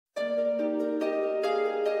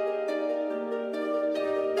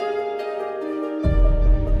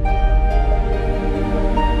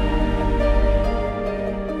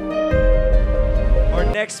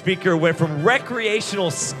next speaker went from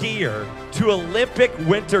recreational skier to Olympic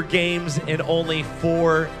Winter Games in only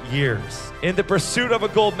 4 years. In the pursuit of a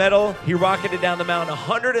gold medal, he rocketed down the mountain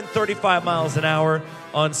 135 miles an hour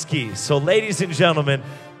on skis. So ladies and gentlemen,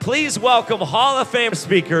 please welcome Hall of Fame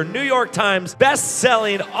speaker, New York Times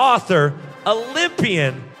best-selling author,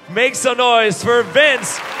 Olympian. Make some noise for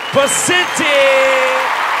Vince Poscente.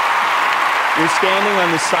 You're standing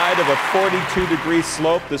on the side of a 42-degree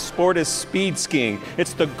slope. The sport is speed skiing.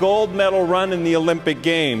 It's the gold medal run in the Olympic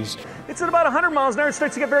Games. It's at about 100 miles an hour. It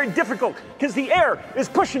starts to get very difficult because the air is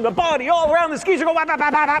pushing the body all around. The skis are going whap, whap,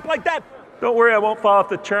 whap, whap, like that. Don't worry, I won't fall off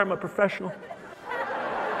the chair. I'm a professional.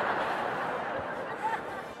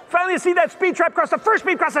 Finally, you see that speed trap cross the first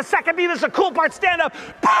beam, cross the second beam. This is a cool part. Stand up.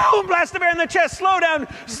 Boom! Blast of air in the chest. Slow down,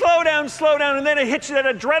 slow down, slow down. And then it hits you that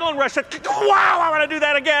adrenaline rush. That, wow, I want to do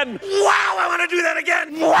that again. Wow, I want to do that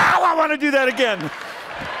again. Wow, I want to do that again.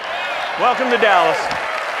 Welcome to Dallas.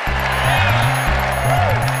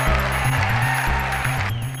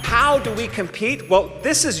 How do we compete? Well,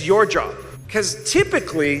 this is your job. Because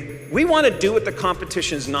typically, we want to do what the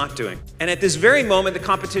competition's not doing. And at this very moment, the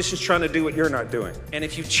competition's trying to do what you're not doing. And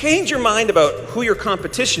if you change your mind about who your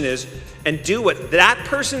competition is and do what that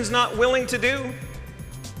person's not willing to do,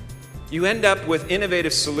 you end up with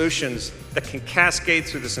innovative solutions that can cascade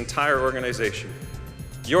through this entire organization.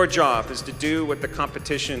 Your job is to do what the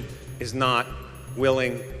competition is not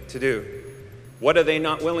willing to do. What are they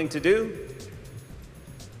not willing to do?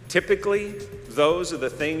 Typically, those are the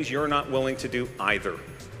things you're not willing to do either.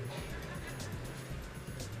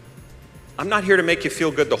 I'm not here to make you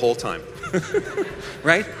feel good the whole time,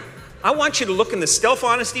 right? I want you to look in the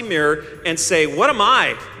self-honesty mirror and say, what am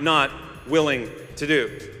I not willing to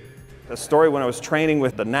do? A story when I was training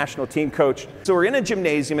with the national team coach. So we're in a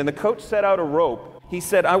gymnasium and the coach set out a rope. He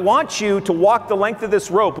said, I want you to walk the length of this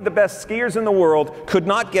rope. The best skiers in the world could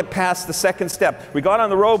not get past the second step. We got on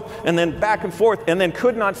the rope and then back and forth and then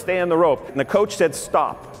could not stay on the rope. And the coach said,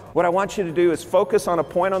 stop. What I want you to do is focus on a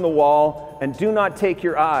point on the wall and do not take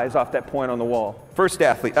your eyes off that point on the wall. First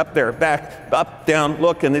athlete, up there, back, up, down,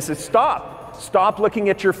 look, and this is stop. Stop looking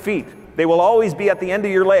at your feet. They will always be at the end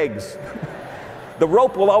of your legs. The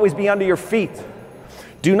rope will always be under your feet.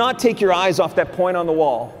 Do not take your eyes off that point on the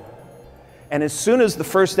wall. And as soon as the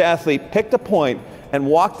first athlete picked a point and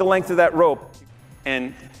walked the length of that rope,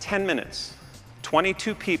 in 10 minutes,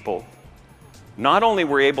 22 people not only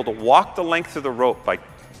were able to walk the length of the rope by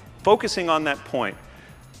focusing on that point,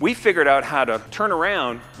 we figured out how to turn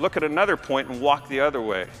around, look at another point, and walk the other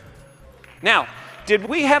way. Now, did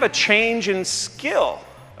we have a change in skill,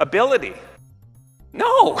 ability?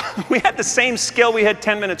 No, we had the same skill we had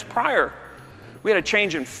 10 minutes prior. We had a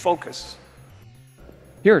change in focus.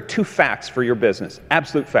 Here are 2 facts for your business,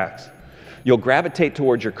 absolute facts. You'll gravitate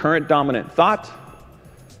towards your current dominant thought,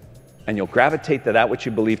 and you'll gravitate to that which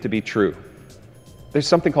you believe to be true. There's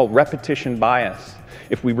something called repetition bias.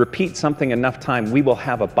 If we repeat something enough time, we will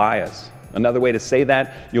have a bias. Another way to say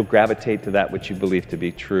that, you'll gravitate to that which you believe to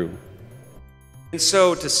be true. And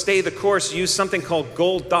so to stay the course, use something called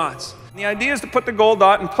gold dots. And the idea is to put the gold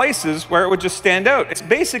dot in places where it would just stand out. It's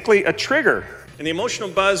basically a trigger. And the emotional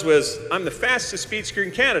buzz was, I'm the fastest speed skier in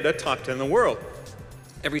Canada, top 10 in the world.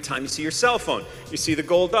 Every time you see your cell phone, you see the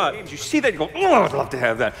gold dot. You see that, you go, oh, I'd love to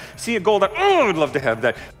have that. See a gold dot, oh, I'd love to have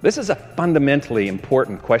that. This is a fundamentally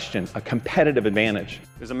important question, a competitive advantage.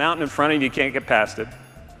 There's a mountain in front of you, you can't get past it.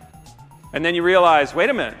 And then you realize, wait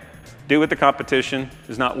a minute, do what the competition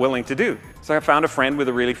is not willing to do. So I found a friend with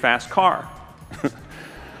a really fast car.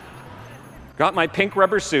 Got my pink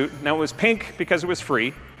rubber suit. Now it was pink because it was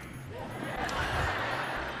free.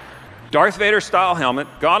 Darth Vader style helmet,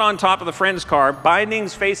 got on top of the friend's car,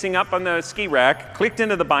 bindings facing up on the ski rack, clicked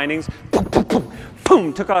into the bindings, boom, boom, boom,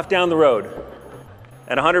 boom, took off down the road.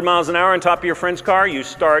 At 100 miles an hour on top of your friend's car, you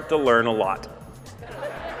start to learn a lot.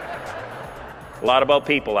 A lot about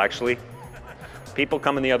people, actually. People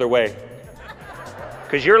coming the other way.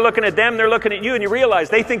 Because you're looking at them, they're looking at you, and you realize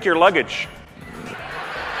they think you're luggage.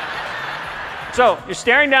 So you're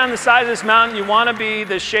staring down the side of this mountain, you want to be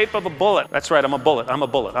the shape of a bullet. That's right, I'm a bullet, I'm a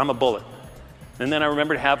bullet, I'm a bullet. And then I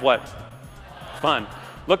remember to have what? Fun.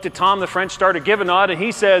 Looked at Tom, the French starter, give a nod, and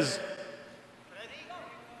he says, ready,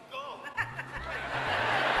 go.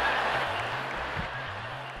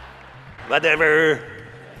 Whatever.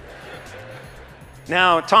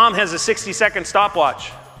 Now, Tom has a 60-second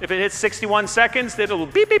stopwatch. If it hits 61 seconds, it'll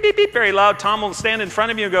beep, beep, beep, beep, very loud. Tom will stand in front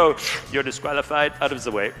of you and go, you're disqualified, out of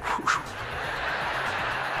the way.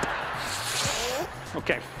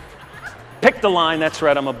 Okay. Pick the line, that's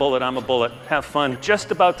right, I'm a bullet, I'm a bullet. Have fun. Just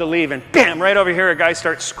about to leave, and bam, right over here, a guy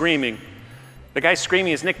starts screaming. The guy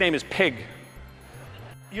screaming, his nickname is Pig.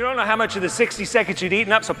 You don't know how much of the 60 seconds you'd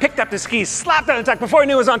eaten up, so picked up the skis, slapped on the tuck before I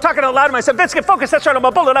knew it was on, talking out loud to myself, Vince, get focused, that's right, I'm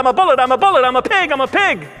a bullet, I'm a bullet, I'm a bullet, I'm a pig, I'm a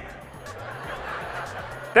pig.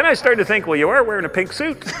 Then I started to think, well, you are wearing a pink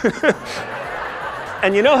suit.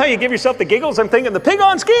 And you know how you give yourself the giggles? I'm thinking, the pig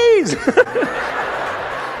on skis.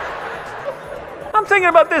 I'm thinking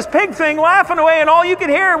about this pig thing, laughing away, and all you can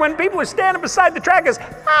hear when people are standing beside the track is, ha,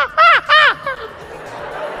 ha, ha.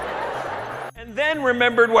 And then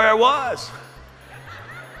remembered where I was.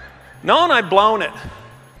 Known I'd blown it.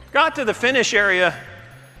 Got to the finish area,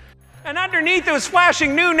 and underneath it was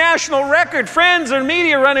flashing new national record. Friends and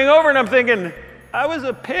media running over, and I'm thinking, I was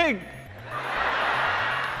a pig.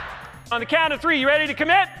 On the count of 3, you ready to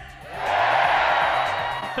commit?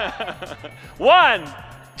 1,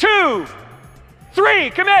 2, 3,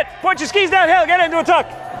 commit. Point your skis downhill, get into a tuck.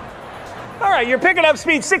 All right, you're picking up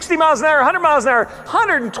speed 60 miles an hour, 100 miles an hour,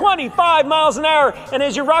 125 miles an hour. And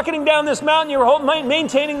as you're rocketing down this mountain, you're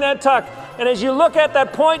maintaining that tuck. And as you look at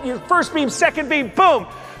that point, your first beam, second beam, boom.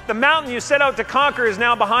 The mountain you set out to conquer is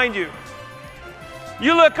now behind you.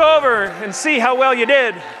 You look over and see how well you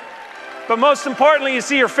did. But most importantly, you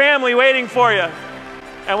see your family waiting for you.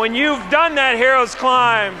 And when you've done that hero's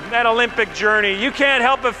climb, that Olympic journey, you can't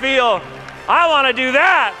help but feel, I want to do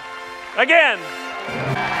that again.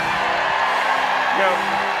 Go.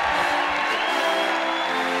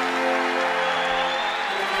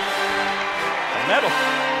 A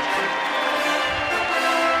medal.